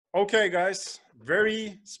Okay, guys,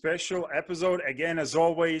 very special episode. Again, as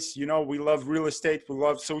always, we love real estate, we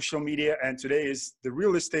love social media, and today is the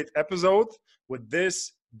real estate episode with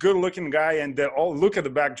this good-looking guy. And look at the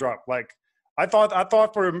backdrop. Like, I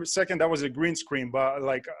thought for a second that was a green screen, but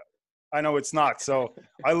like, I know it's not. So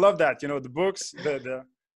I love that. The books,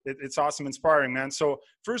 it's awesome, inspiring, man. So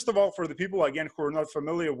first of all, for the people again who are not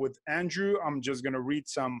familiar with Andrew, I'm just gonna read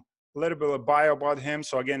some little bit of bio about him.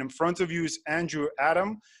 So again, in front of you is Andrew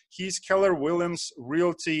Adam. He's Keller Williams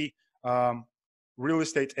Realty real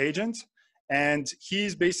estate agent, and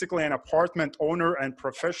he's basically an apartment owner and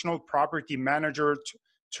professional property manager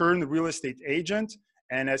turned real estate agent.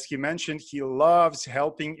 And as he mentioned, he loves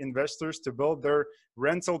helping investors to build their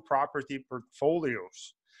rental property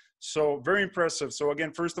portfolios. So very impressive. So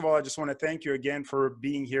again, first of all, I just want to thank you again for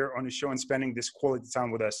being here on the show and spending this quality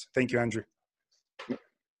time with us. Thank you, Andrew.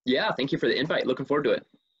 Yeah, thank you for the invite. Looking forward to it.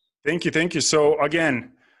 Thank you. Thank you. So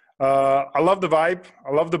again, I love the vibe.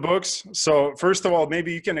 I love the books. So first of all,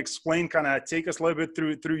 maybe you can explain, kind of take us a little bit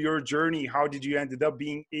through your journey. How did you ended up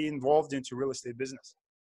being involved into real estate business?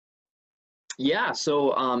 Yeah,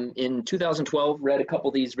 so in 2012, read a couple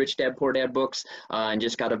of these Rich Dad Poor Dad books and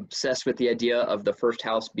just got obsessed with the idea of the first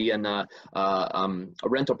house being a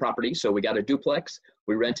rental property. So we got a duplex.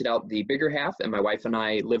 We rented out the bigger half, and my wife and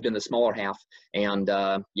I lived in the smaller half. And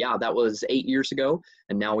yeah, that was 8 years ago.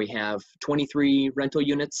 And now we have 23 rental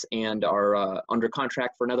units and are under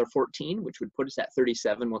contract for another 14, which would put us at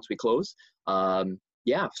 37 once we close.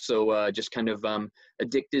 Yeah, so just kind of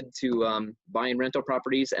addicted to buying rental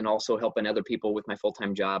properties and also helping other people with my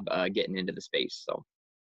full-time job getting into the space. So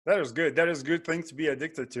that is good. That is a good thing to be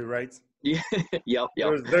addicted to, right? Yeah, yep.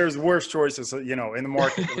 There's worse choices, in the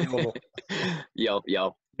market available. Yep.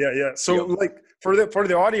 Yeah. So like for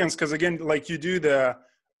the audience, because again, like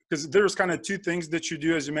because there's kind of two things that you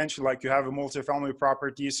do, as you mentioned, like you have a multifamily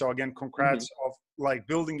property. So again, congrats of like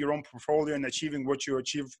building your own portfolio and achieving what you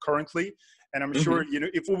achieve currently. And I'm sure,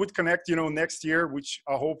 if we would connect, next year, which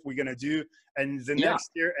I hope we're going to do, and the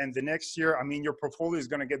next year and the next year, I mean, your portfolio is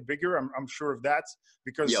going to get bigger. I'm sure of that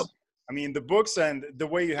because I mean, the books and the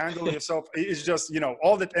way you handle yourself is just,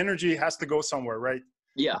 all that energy has to go somewhere, right?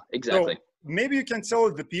 Yeah, exactly. So maybe you can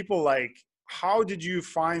tell the people, like, how did you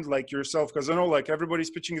find like yourself? Because I know like everybody's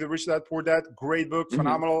pitching the Rich Dad Poor Dad, great book,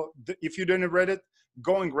 phenomenal. If you didn't read it,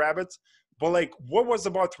 go and grab it. But like, what was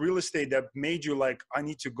about real estate that made you like, I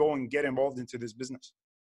need to go and get involved into this business?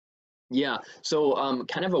 Yeah. So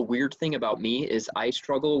kind of a weird thing about me is I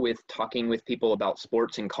struggle with talking with people about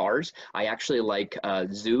sports and cars. I actually like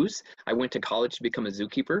zoos. I went to college to become a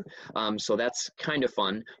zookeeper. So that's kind of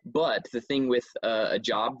fun. But the thing with a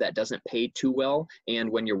job that doesn't pay too well, and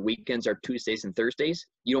when your weekends are Tuesdays and Thursdays,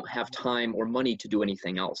 you don't have time or money to do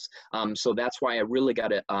anything else. So that's why I really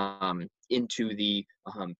got into the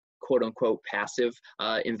quote unquote passive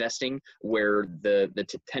investing, where the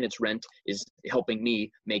tenant's rent is helping me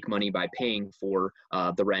make money by paying for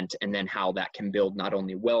the rent, and then how that can build not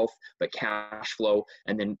only wealth but cash flow,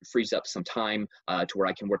 and then frees up some time to where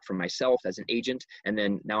I can work for myself as an agent. And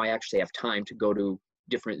then now I actually have time to go to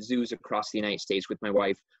different zoos across the United States with my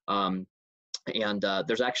wife. And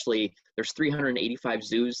there's 385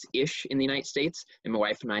 zoos ish in the United States, and my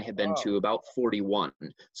wife and I have been to about 41.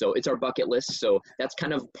 So it's our bucket list. So that's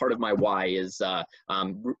kind of part of my why is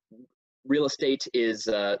real estate is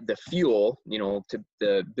the fuel,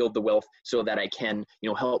 to build the wealth, so that I can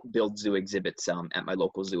help build zoo exhibits at my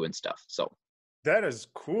local zoo and stuff. So that is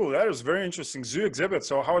cool. That is very interesting. Zoo exhibit.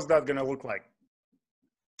 So how is that going to look like?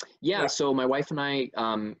 Yeah, so my wife and I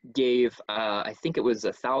gave, I think it was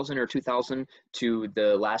 1,000 or 2,000 to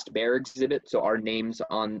the last bear exhibit. So our names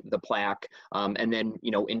on the plaque. And then,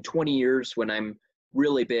 in 20 years, when I'm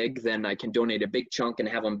really big, then I can donate a big chunk and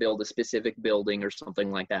have them build a specific building or something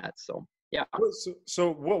like that. So, yeah. So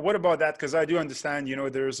what about that? Because I do understand,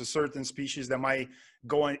 there's a certain species that might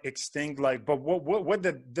go extinct. Like, but what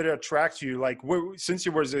did it attract you? Like, since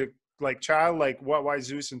you was a child, like why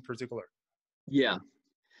zoos in particular?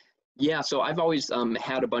 Yeah, so I've always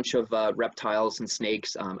had a bunch of reptiles and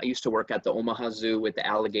snakes. I used to work at the Omaha Zoo with the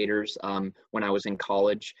alligators when I was in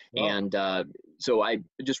college. Wow. And so I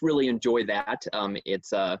just really enjoy that.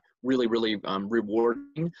 It's really, really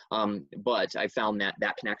rewarding. But I found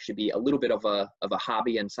that can actually be a little bit of a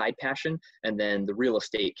hobby and side passion. And then the real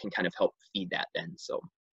estate can kind of help feed that then. So,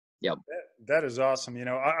 yeah. That is awesome.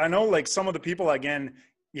 I know like some of the people, again,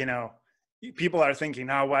 people are thinking,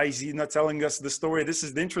 now, why is he not telling us the story? This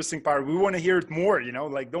is the interesting part. We want to hear it more,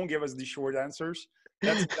 like, don't give us the short answers.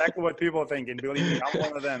 That's exactly what people are thinking. Believe me, I'm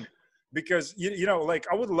one of them. because you know, like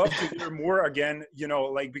I would love to hear more again, you know,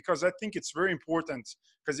 like because I think it's very important,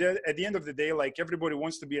 because at the end of the day, like everybody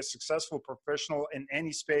wants to be a successful professional in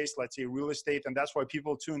any space, let's say real estate, and that's why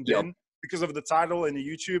people tuned Yep. in because of the title and the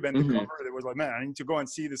YouTube and the Hmm. cover. They was like, man, I need to go and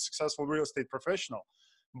see the successful real estate professional.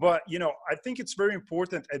 But you know, I think it's very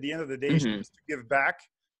important at the end of the day Hmm. just to give back,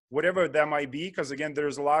 whatever that might be, because again,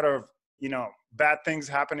 there's a lot of, you know, bad things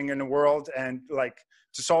happening in the world, and like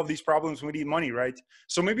to solve these problems we need money, right?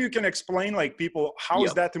 So maybe you can explain, like, people, how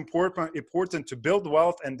is Yep. that important to build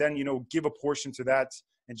wealth and then, you know, give a portion to that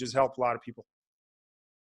and just help a lot of people.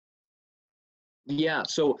 Yeah,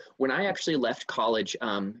 so when I actually left college,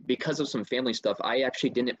 because of some family stuff, I actually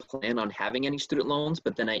didn't plan on having any student loans,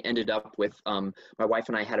 but then I ended up with, my wife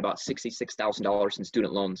and I had about $66,000 in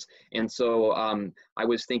student loans. And so I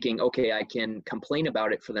was thinking, okay, I can complain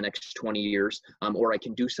about it for the next 20 years, or I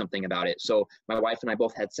can do something about it. So my wife and I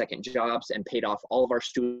both had second jobs and paid off all of our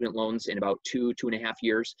student loans in about 2.5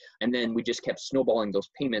 years. And then we just kept snowballing those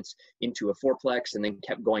payments into a fourplex and then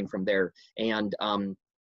kept going from there. And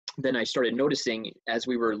then I started noticing, as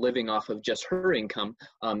we were living off of just her income,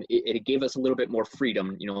 it gave us a little bit more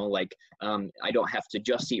freedom. You know, like I don't have to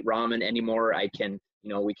just eat ramen anymore. I can, you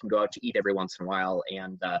know, we can go out to eat every once in a while,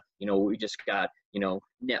 and you know, we just got, you know,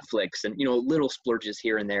 Netflix and, you know, little splurges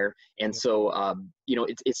here and there. And so you know,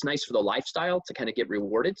 it's nice for the lifestyle to kind of get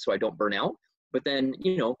rewarded, so I don't burn out. But then,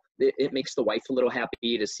 you know, it makes the wife a little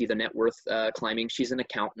happy to see the net worth climbing. She's an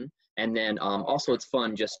accountant, and then also it's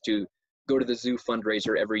fun just to go to the zoo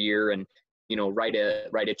fundraiser every year and, you know, write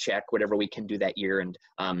a check, whatever we can do that year. And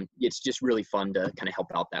it's just really fun to kind of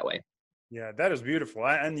help out that way. Yeah, that is beautiful.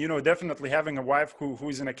 And you know, definitely having a wife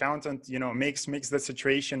who's an accountant, you know, makes the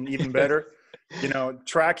situation even better. You know,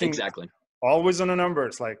 tracking Exactly. always on the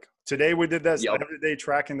numbers, like today we did this, Yep. every day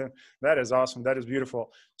tracking the, that is awesome, that is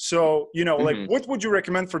beautiful. So you know, like Hmm. what would you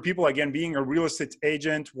recommend for people, again, being a real estate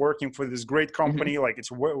agent working for this great Hmm. company, like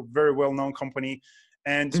it's a very well known company,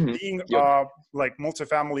 and Hmm. being Yep. like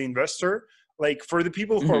multifamily investor, like for the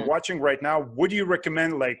people who are Hmm. watching right now, what do you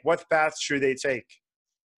recommend, like what path should they take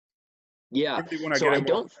Yeah. if they want to So get I in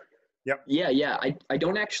more? don't Yep. Yeah, yeah. I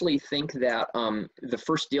don't actually think that the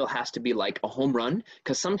first deal has to be like a home run,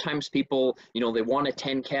 because sometimes people, you know, they want a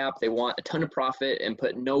 10 cap, they want a ton of profit and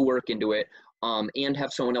put no work into it, and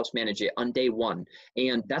have someone else manage it on day one.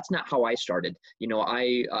 And that's not how I started. You know,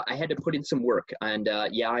 I had to put in some work, and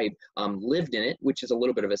yeah, I lived in it, which is a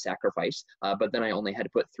little bit of a sacrifice. But then I only had to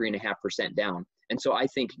put 3.5% down. And so I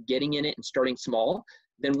think getting in it and starting small,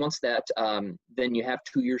 then once that, then you have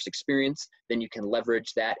 2 years experience, then you can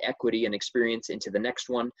leverage that equity and experience into the next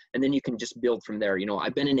one, and then you can just build from there. You know,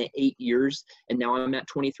 I've been in it 8 years, and now I'm at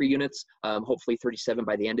 23 units, hopefully 37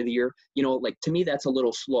 by the end of the year. You know, like, to me, that's a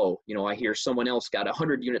little slow. You know, I hear someone else got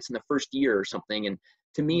 100 units in the first year or something, and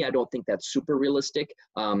to me, I don't think that's super realistic.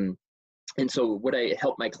 And so what I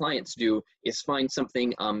help my clients do is find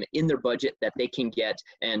something in their budget that they can get.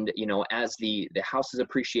 And, you know, as the house is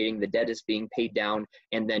appreciating, the debt is being paid down,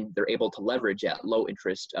 and then they're able to leverage at low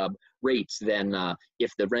interest rates, then if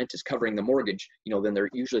the rent is covering the mortgage, you know, then they're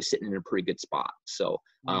usually sitting in a pretty good spot. So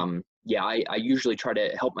Mm, yeah, I usually try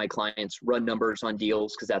to help my clients run numbers on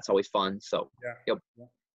deals, because that's always fun. So yeah. yep. Yeah.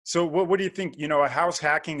 So what do you think, you know, a house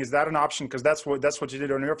hacking, is that an option? Because that's what you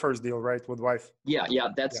did on your first deal, right, with wife? Yeah, yeah,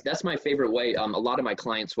 Yeah. that's my favorite way. A lot of my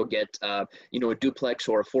clients will get, you know, a duplex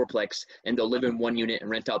or a fourplex, and they'll live in one unit and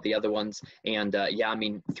rent out the other ones. And yeah, I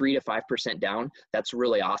mean, 3 to 5% down, that's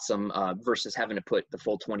really awesome, versus having to put the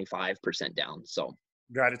full 25% down. So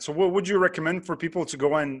Got it. So what would you recommend for people to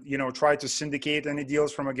go and, you know, try to syndicate any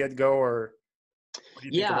deals from a get-go, or what do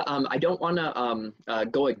you think yeah, about I don't want to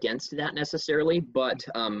go against that necessarily, but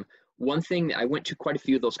one thing, I went to quite a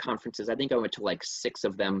few of those conferences. I think I went to like 6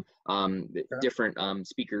 of them, that? different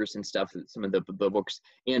speakers and stuff, some of the books.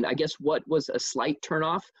 And I guess what was a slight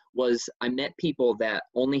turnoff was I met people that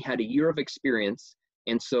only had a year of experience,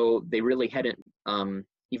 and so they really hadn't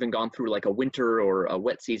even gone through like a winter or a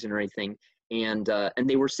wet season or anything, and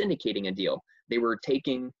they were syndicating a deal. They were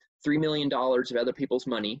taking $3 million of other people's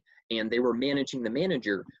money, and they were managing the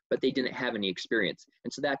manager, but they didn't have any experience.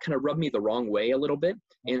 And so that kind of rubbed me the wrong way a little bit.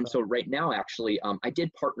 And Okay. so right now, actually, I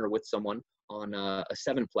did partner with someone on a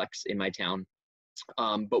sevenplex in my town,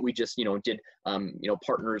 but we just, you know, did, you know,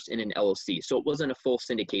 partners in an LLC. So it wasn't a full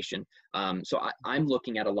syndication. So I'm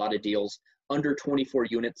looking at a lot of deals under 24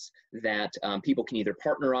 units that people can either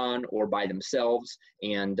partner on or by themselves.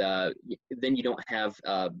 And then you don't have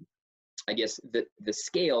I guess the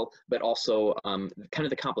scale, but also kind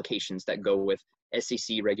of the complications that go with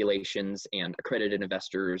SEC regulations and accredited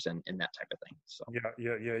investors and that type of thing. So yeah.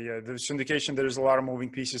 The syndication, there's a lot of moving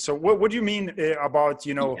pieces. So what do you mean about,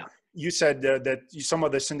 you know, yeah. you said that some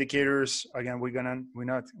of the syndicators, again, we're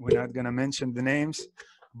not gonna mention the names,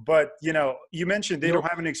 but you know, you mentioned they Nope. don't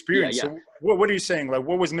have any Yeah, experience. yeah. So what are you saying? Like,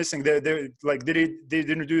 what was missing? They like, they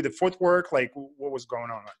didn't do the footwork? Like, what was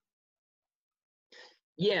going on?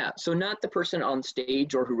 Yeah, so not the person on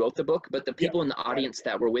stage or who wrote the book, but the Yeah, people in the got it. audience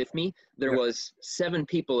that were with me. There Yeah, was 7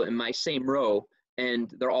 people in my same row,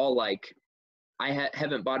 and they're all like,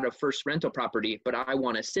 haven't bought a first rental property, but I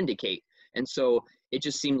want to syndicate. And so it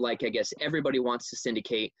just seemed like, I guess, everybody wants to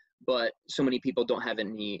syndicate, but so many people don't have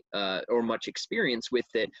any or much experience with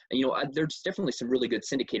it. And, you know, there's definitely some really good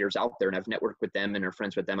syndicators out there, and I've networked with them and are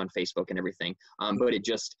friends with them on Facebook and everything. But it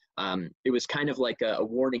just, it was kind of like a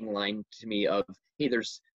warning line to me of, hey,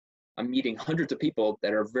 I'm meeting hundreds of people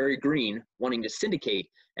that are very green wanting to syndicate.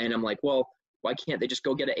 And I'm like, well, why can't they just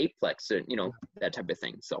go get an eightplex, you know, that type of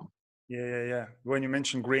thing. So. yeah. When you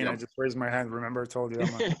mentioned green, I Yep. just raised my hand. Remember, I told you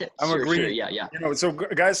I'm a Sure, green. yeah, yeah. You know, so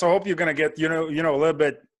guys, I hope you're gonna get a little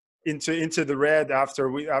bit into the red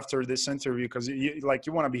after this interview, because you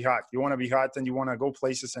want to be hot. You want to be hot, and you want to go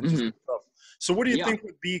places and just Hmm. do stuff. So what do you Yeah. think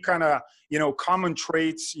would be kind of, you know, common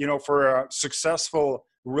traits, you know, for a successful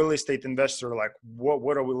real estate investor? Like,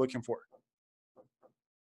 what are we looking for?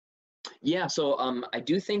 Yeah, so I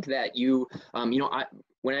do think that you know,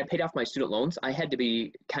 when I paid off my student loans, I had to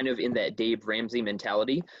be kind of in that Dave Ramsey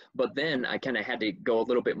mentality, but then I kind of had to go a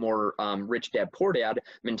little bit more rich dad poor dad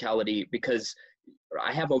mentality, because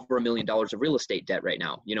I have over $1 million of real estate debt right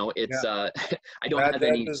now. You know, it's Yeah, I don't bad have debt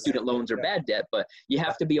any is, student loans or yeah, bad debt, but you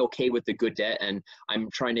have to be okay with the good debt. And I'm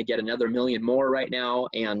trying to get another million more right now.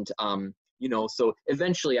 And you know, so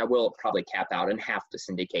eventually I will probably cap out and have to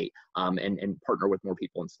syndicate and partner with more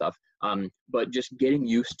people and stuff. But just getting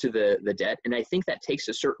used to the debt, and I think that takes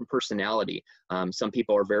a certain personality. Some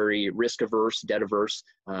people are very risk averse, debt averse.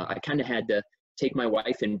 I kind of had to take my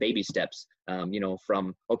wife in baby steps, you know,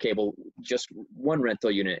 from, okay, well, just one rental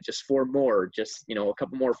unit, just 4 more, just, you know, a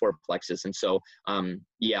couple more fourplexes. And so,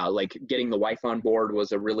 yeah, like getting the wife on board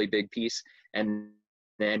was a really big piece. And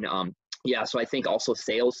then, yeah, so I think also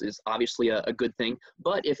sales is obviously a good thing.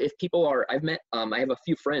 But if people are, I have a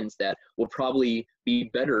few friends that will probably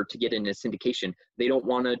be better to get into syndication. They don't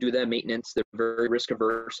want to do the maintenance. They're very risk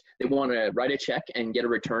averse. They want to write a check and get a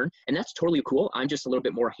return. And that's totally cool. I'm just a little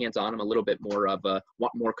bit more hands-on. I'm a little bit more of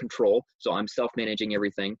want more control. So I'm self-managing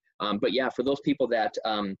everything. But yeah, for those people that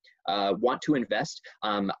want to invest,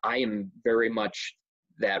 I am very much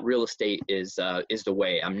that real estate is the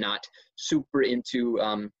way. I'm not super into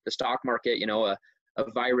the stock market. You know, a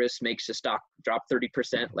virus makes a stock drop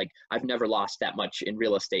 30%. Like, I've never lost that much in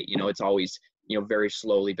real estate. You know, it's always, you know, very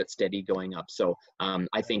slowly but steady going up. So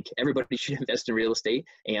I think everybody should invest in real estate.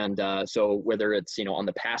 And so whether it's, you know, on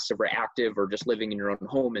the passive or active or just living in your own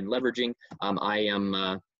home and leveraging, I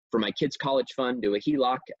am for my kids' college fund, do a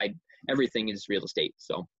HELOC. Everything is real estate.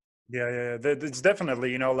 So. Yeah. It's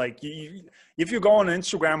definitely, you know, like if you go on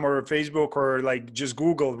Instagram or Facebook or like just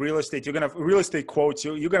Google real estate, real estate quotes.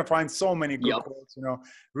 You're gonna find so many good Yep. quotes. You know,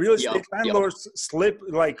 real estate Yep. landlords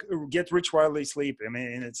get rich while they sleep. I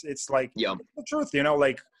mean, it's like Yep. it's the truth. You know,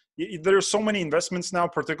 like there's so many investments now,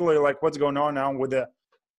 particularly like what's going on now with the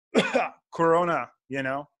Corona. You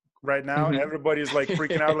know, right now Hmm. everybody's like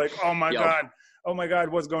freaking out, like, oh my Yep. god, oh my god,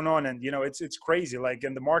 what's going on? And you know, it's crazy, like,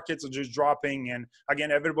 and the markets are just dropping, and again,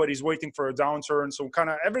 everybody's waiting for a downturn, so kind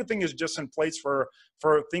of everything is just in place for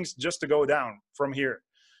things just to go down from here.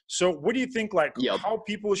 So what do you think, like, Yep. how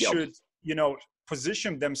people Yep. should, you know,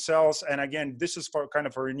 position themselves? And again, this is for kind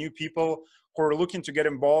of for new people who are looking to get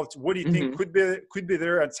involved. What do you think Hmm. could be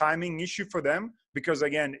there a timing issue for them? Because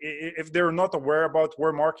again, if they're not aware about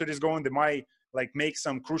where market is going, they might like make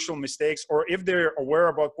some crucial mistakes. Or if they're aware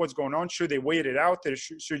about what's going on, should they wait it out? Or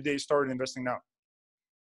should they start investing now?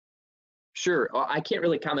 Sure. I can't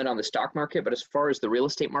really comment on the stock market, but as far as the real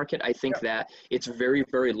estate market, I think Yeah, that it's very,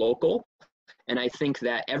 very local. And I think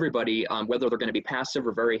that everybody, whether they're going to be passive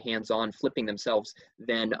or very hands-on, flipping themselves,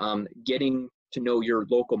 then getting to know your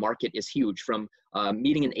local market is huge. From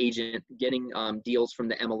meeting an agent, getting deals from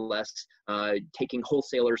the MLS, taking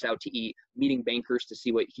wholesalers out to eat, meeting bankers to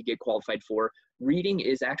see what you could get qualified for. Reading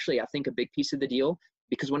is actually, I think, a big piece of the deal,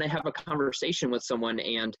 because when I have a conversation with someone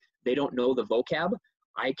and they don't know the vocab,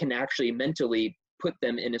 I can actually mentally put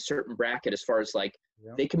them in a certain bracket as far as like,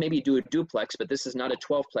 yeah, they can maybe do a duplex, but this is not a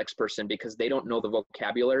 12plex person because they don't know the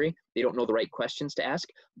vocabulary. They don't know the right questions to ask.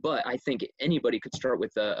 But I think anybody could start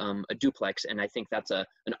with a duplex. And I think that's an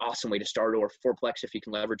awesome way to start, or fourplex if you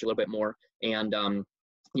can leverage a little bit more. And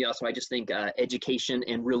Yeah, so I just think education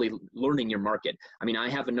and really learning your market. I mean, I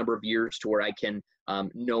have a number of years to where I can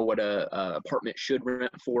know what a apartment should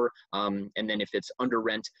rent for, and then if it's under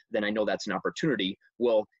rent, then I know that's an opportunity.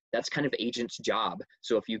 Well, that's kind of agent's job.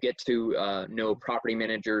 So if you get to know property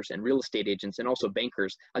managers and real estate agents and also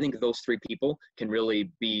bankers, I think those three people can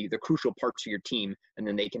really be the crucial parts of your team, and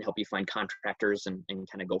then they can help you find contractors and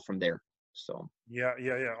kind of go from there. So Yeah.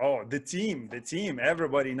 Oh, the team.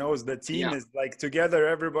 Everybody knows the team yeah. is like together.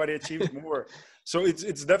 Everybody achieves more. So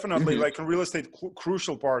it's definitely Hmm. like a real estate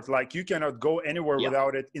crucial part. Like you cannot go anywhere Yeah.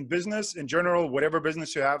 without it. In business, in general, whatever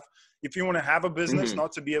business you have, if you want to have a business, Hmm.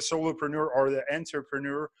 not to be a solopreneur or the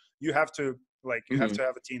entrepreneur, you have to you have Hmm. to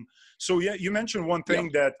have a team. So yeah, you mentioned one Yeah.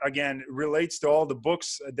 thing that again relates to all the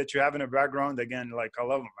books that you have in the background. Again, like I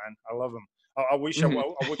love them, man. I love them. I wish Hmm.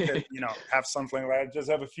 I would get, have something like I just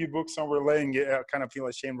have a few books somewhere laying. I kind of feel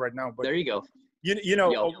ashamed right now, but There you go. Yep.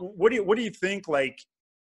 what do you think? Like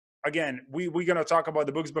again, we're gonna talk about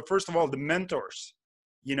the books, but first of all, the mentors.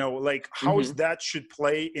 Like how is Hmm. that should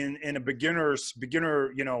play in a beginner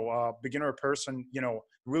person,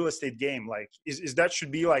 real estate game. Like is that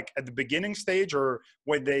should be like at the beginning stage or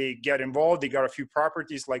when they get involved, they got a few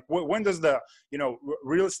properties. Like when does the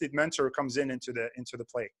real estate mentor comes into the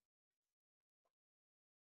play?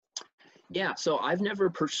 Yeah, so I've never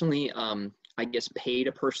personally, I guess, paid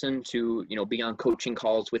a person to, be on coaching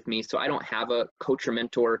calls with me. So I don't have a coach or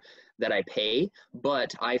mentor that I pay,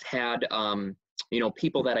 but I've had,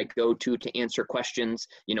 people that I go to answer questions,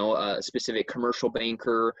 a specific commercial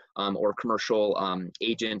banker or commercial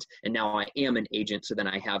agent. And now I am an agent. So then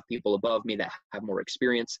I have people above me that have more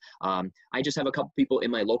experience. I just have a couple people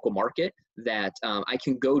in my local market that I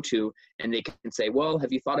can go to and they can say, well,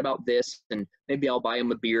 have you thought about this? And maybe I'll buy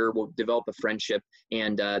them a beer, we'll develop a friendship,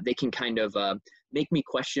 and they can kind of make me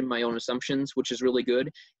question my own assumptions, which is really good.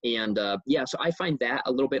 And yeah, so I find that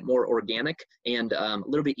a little bit more organic and a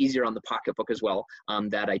little bit easier on the pocketbook as well,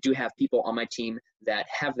 that I do have people on my team that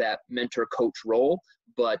have that mentor coach role,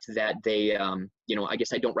 but that they, I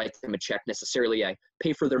guess I don't write them a check necessarily. I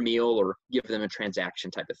pay for their meal or give them a transaction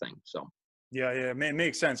type of thing. So. Yeah, it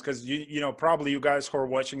makes sense because probably you guys who are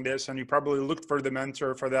watching this and you probably looked for the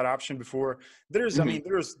mentor for that option before. I Hmm. mean,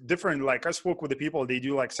 there's different. Like I spoke with the people, they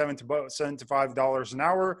do like $75 an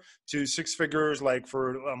hour to six figures, like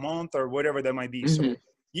for a month or whatever that might be. So Hmm.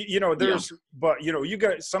 Yeah. but you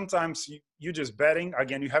guys sometimes you just betting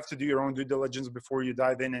again. You have to do your own due diligence before you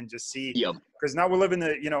dive in and just see Yep. because now we live in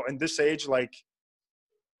in this age like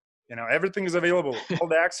everything is available, all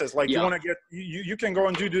the access. Like you Yeah. want to get, you can go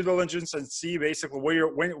and do due diligence and see basically where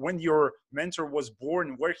when your mentor was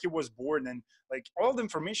born, where he was born, and like all the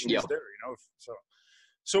information is Yep. there.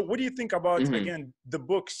 So what do you think about Hmm. again the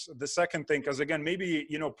books? The second thing, because again, maybe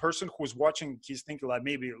person who's watching, he's thinking like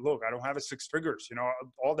maybe look, I don't have a six figures.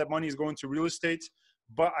 All that money is going to real estate,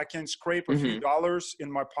 but I can scrape a few Hmm. dollars in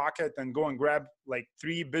my pocket and go and grab like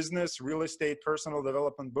 3 business, real estate, personal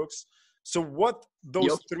development books. So what Yep.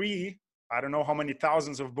 those 3, I don't know how many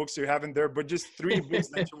thousands of books you have in there, but just 3 books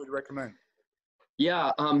that you would recommend.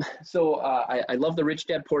 Yeah. So I love the Rich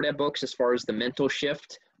Dad Poor Dad books as far as the mental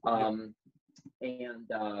shift. Yep. And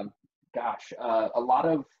gosh, a lot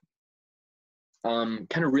of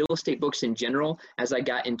kind of real estate books in general. As I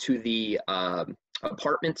got into the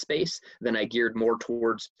apartment space, then I geared more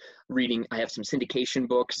towards reading. I have some syndication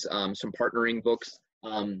books, some partnering books.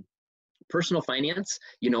 Personal finance,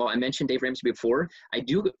 I mentioned Dave Ramsey before. I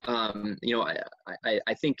do,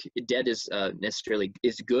 I think debt is necessarily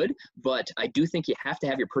is good, but I do think you have to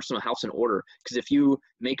have your personal house in order, because if you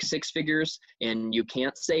make six figures and you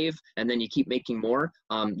can't save and then you keep making more,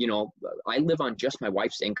 I live on just my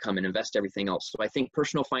wife's income and invest everything else. So I think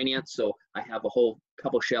personal finance. So I have a whole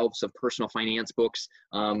couple shelves of personal finance books,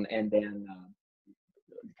 and then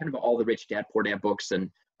kind of all the Rich Dad Poor Dad books, and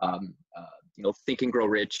Think and Grow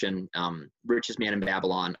Rich, and Richest Man in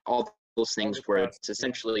Babylon, all those things where it's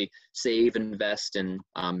essentially save, invest, and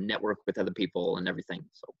network with other people and everything.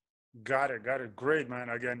 So. Got it. Great, man.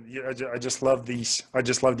 Again, I just love these.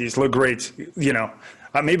 Look great.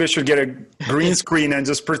 Maybe I should get a green screen and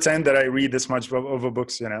just pretend that I read this much of a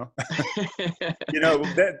books. That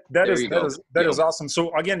There you go. is awesome.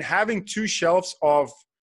 So again, having 2 shelves of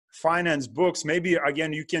finance books, maybe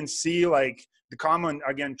again you can see like the common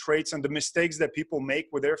traits and the mistakes that people make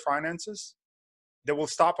with their finances that will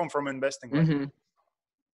stop them from investing. Right? Mm-hmm.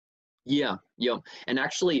 Yeah. And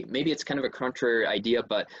actually, maybe it's kind of a contrary idea,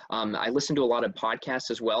 but I listen to a lot of podcasts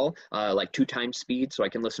as well, like 2 times speed, so I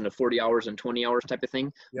can listen to 40 hours and 20 hours type of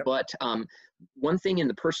thing. Yep. But one thing in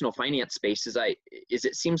the personal finance space is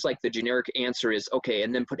it seems like the generic answer is okay,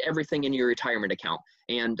 and then put everything in your retirement account.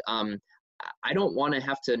 And I don't want to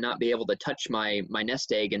have to not be able to touch my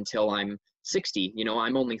nest egg until I'm 60. You know,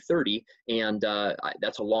 I'm only 30, and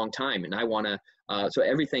that's a long time. And I want to, so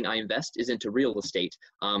everything I invest is into real estate.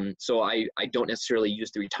 So I don't necessarily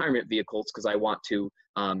use the retirement vehicles because I want to,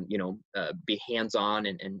 be hands-on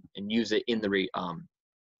and use it in the,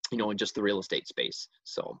 in just the real estate space.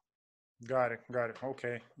 So. Got it.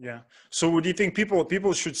 Okay. Yeah. So what do you think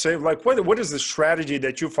people should save? Like, what is the strategy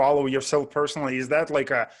that you follow yourself personally? Is that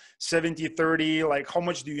like a 70-30? Like, how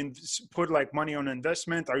much do you put like money on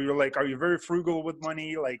investment? Are you very frugal with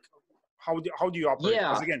money? Like, how do you operate? Yeah.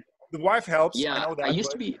 Because again, the wife helps. I Yeah. know I that, used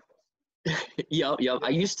but to be. Yeah, yeah. I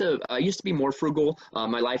used to be more frugal.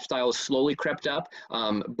 My lifestyle has slowly crept up,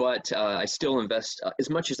 but I still invest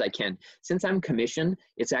as much as I can. Since I'm commission,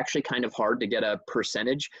 it's actually kind of hard to get a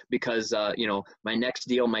percentage because my next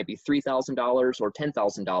deal might be $3,000 or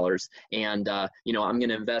 $10,000, and I'm going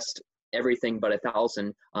to invest everything but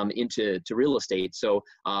 $1,000 into real estate. So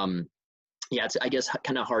yeah, it's, I guess,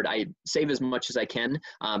 kind of hard. I save as much as I can,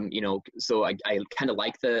 so I kind of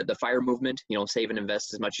like the FIRE movement, save and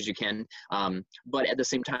invest as much as you can. But at the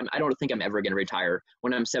same time, I don't think I'm ever going to retire.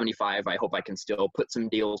 When I'm 75, I hope I can still put some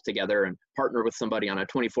deals together and partner with somebody on a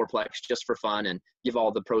 24-plex just for fun and give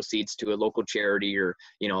all the proceeds to a local charity or,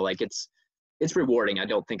 it's rewarding. I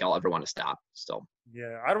don't think I'll ever want to stop. So.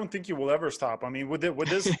 yeah, I don't think you will ever stop. I mean, with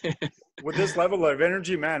this level of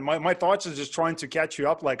energy, man, my thoughts are just trying to catch you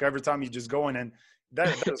up like every time you just go in, and that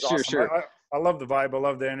is Sure, awesome. sure. I love the vibe. I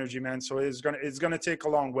love the energy, man. So it's gonna take a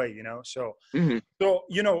long way, So Hmm. so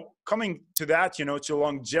coming to that, to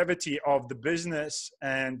longevity of the business,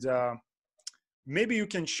 and maybe you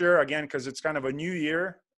can share again because it's kind of a new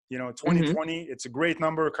year. Hmm. 2020. It's a great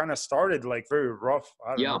number. Kind of started like very rough.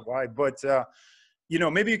 I don't Yeah. know why, but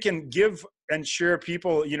maybe you can give and share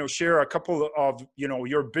people, share a couple of,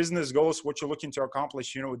 your business goals, what you're looking to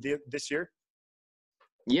accomplish, this year.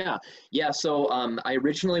 Yeah, yeah. So I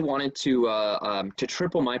originally wanted to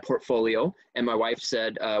triple my portfolio, and my wife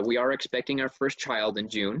said we are expecting our first child in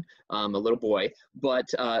June, a little boy. But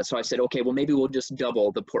so I said, okay, well maybe we'll just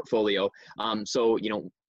double the portfolio. So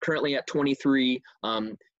currently at 23,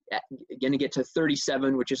 going to get to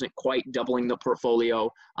 37, which isn't quite doubling the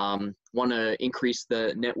portfolio. Want to increase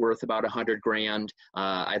the net worth about 100 grand.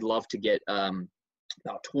 I'd love to get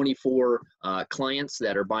about 24 clients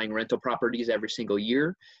that are buying rental properties every single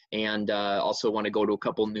year, and also want to go to a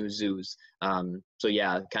couple new zoos. So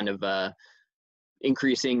yeah, kind of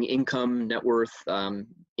increasing income, net worth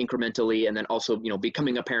incrementally, and then also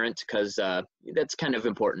becoming a parent because that's kind of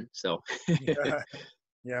important. So. Yeah.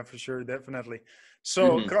 Yeah, for sure, definitely.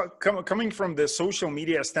 So Hmm. coming from the social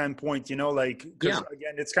media standpoint, because Yeah.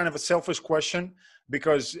 again, it's kind of a selfish question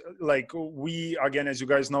because like we, again, as you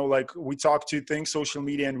guys know, like we talk to things, social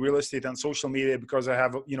media and real estate on social media because I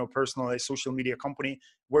have, personally a social media company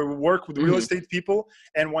where we work with real Hmm. estate people.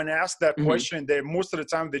 And when asked that Hmm. question, they, most of the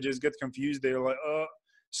time they just get confused. They're like,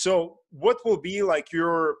 so what will be like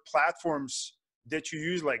your platforms that you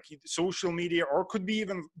use, like social media, or could be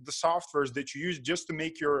even the softwares that you use just to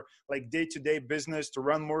make your like day-to-day business to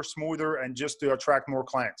run more smoother and just to attract more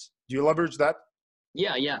clients? Do you leverage that?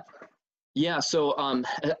 Yeah, yeah. Yeah, so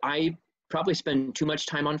I probably spend too much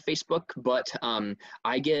time on Facebook, but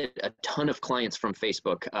I get a ton of clients from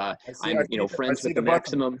Facebook. I'm, I friends see with the the button.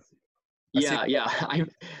 maximum. I see Yeah, the yeah. button.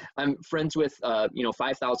 I'm friends with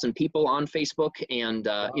 5,000 people on Facebook, and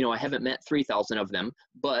Wow. I haven't met 3,000 of them.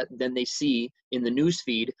 But then they see in the news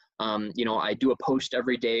feed, I do a post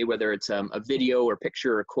every day, whether it's a video or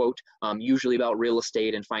picture or quote, usually about real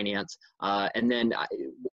estate and finance, and then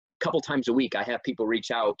couple times a week, I have people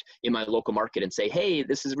reach out in my local market and say, hey,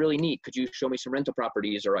 this is really neat. Could you show me some rental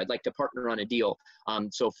properties, or I'd like to partner on a deal.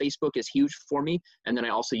 So Facebook is huge for me. And then I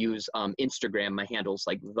also use Instagram. My handle's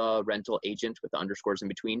like The Rental Agent with the underscores in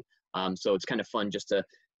between. So it's kind of fun just to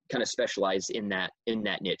kind of specialize in that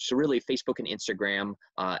niche. So really Facebook and Instagram,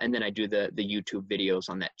 and then I do the YouTube videos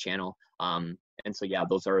on that channel. And so, yeah,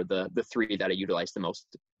 those are the three that I utilize the most.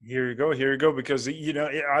 Here you go. Here you go. Because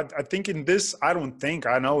I think in this, I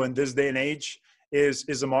know in this day and age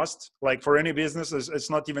is a must. Like for any business, it's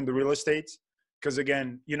not even the real estate. Because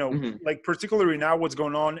again, Hmm. like particularly now, what's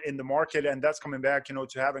going on in the market, and that's coming back, to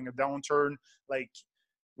having a downturn. Like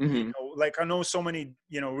Hmm. like I know so many,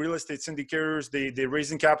 real estate syndicators. They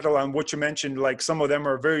raising capital, and what you mentioned, like some of them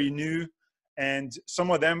are very new, and some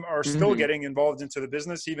of them are still Hmm. getting involved into the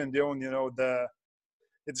business, even though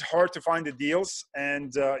it's hard to find the deals,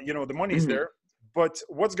 and the money's Hmm. there. But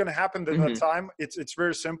what's going to happen at that Hmm. time? It's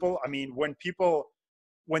very simple. I mean, when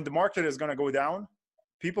the market is going to go down,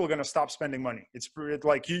 people are going to stop spending money.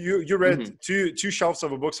 Like you read Mm-hmm. two shelves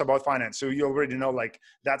of books about finance. So you already know like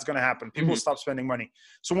that's going to happen. People Mm-hmm. stop spending money.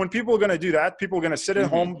 So when people are going to do that, people are going to sit at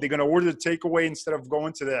Mm-hmm. home. They're going to order the takeaway instead of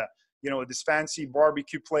going to the, this fancy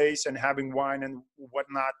barbecue place and having wine and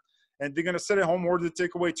whatnot. And they're going to sit at home, order the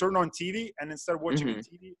takeaway, turn on TV. And instead of watching Mm-hmm.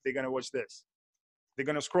 TV, they're going to watch this. They're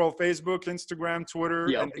going to scroll Facebook, Instagram, Twitter,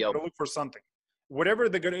 Yep. and they're Yep. going to look for something. Whatever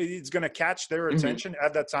it's going to catch their attention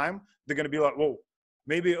at that time, they're going to be like, whoa,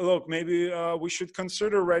 maybe we should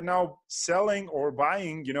consider right now selling or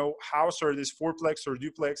buying, house or this fourplex or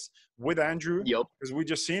duplex with Andrew. Yep. Because we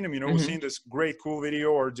just seen him, we've Mm-hmm. seen this great, cool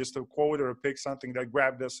video or just a quote or a pic, something that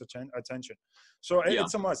grabbed us attention. So Yeah.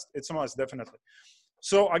 it's a must. It's a must, definitely.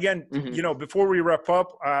 So again, Mm-hmm. before we wrap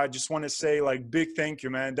up, I just want to say like big thank you,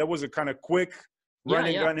 man. That was a kind of quick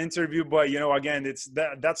running gun interview, but again,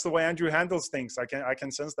 that's the way Andrew handles things. I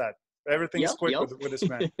can sense that everything's quick with this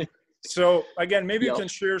man. So again, maybe you can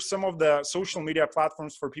share some of the social media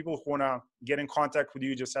platforms for people who want to get in contact with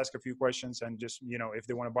you, just ask a few questions and just, if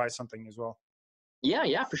they want to buy something as well.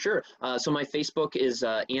 Yeah, for sure. So my Facebook is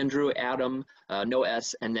Andrew Adam, no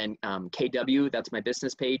S, and then KW, that's my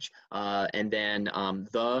business page. And then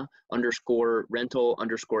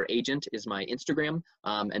 _rental_agent is my Instagram.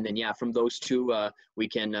 And then, from those two, we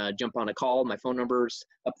can jump on a call. My phone number's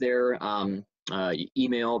up there,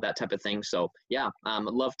 email, that type of thing. So I'd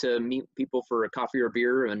love to meet people for a coffee or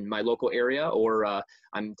beer in my local area, or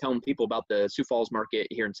I'm telling people about the Sioux Falls market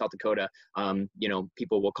here in South Dakota.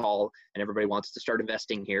 People will call and everybody wants to start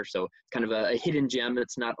investing here. So it's kind of a hidden gem.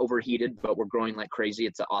 It's not overheated, but we're growing like crazy.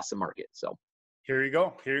 It's an awesome market. So here you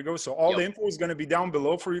go. So all the info is going to be down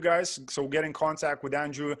below for you guys. So get in contact with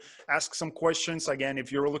Andrew, ask some questions. Again,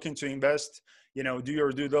 if you're looking to invest, do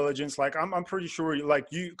your due diligence. Like I'm pretty sure like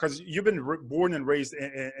because you've been born and raised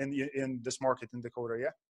in this market in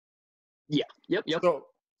Dakota. Yeah. Yep.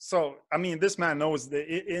 So I mean, this man knows the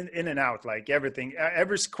in and out, like everything,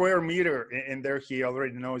 every square meter in there, he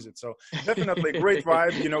already knows it. So definitely great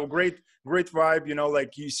vibe, great vibe,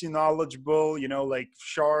 like you see knowledgeable, like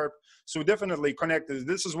sharp. So definitely connect.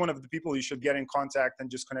 This is one of the people you should get in contact and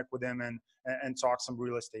just connect with him and talk some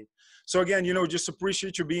real estate. So again, just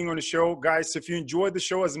appreciate you being on the show. Guys, if you enjoyed the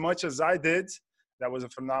show as much as I did, that was a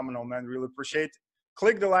phenomenal, man. Really appreciate it.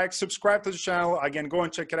 Click the like, subscribe to the channel. Again, go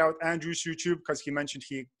and check it out, Andrew's YouTube, because he mentioned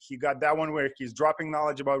he got that one where he's dropping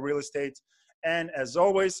knowledge about real estate. And as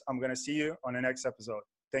always, I'm going to see you on the next episode.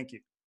 Thank you.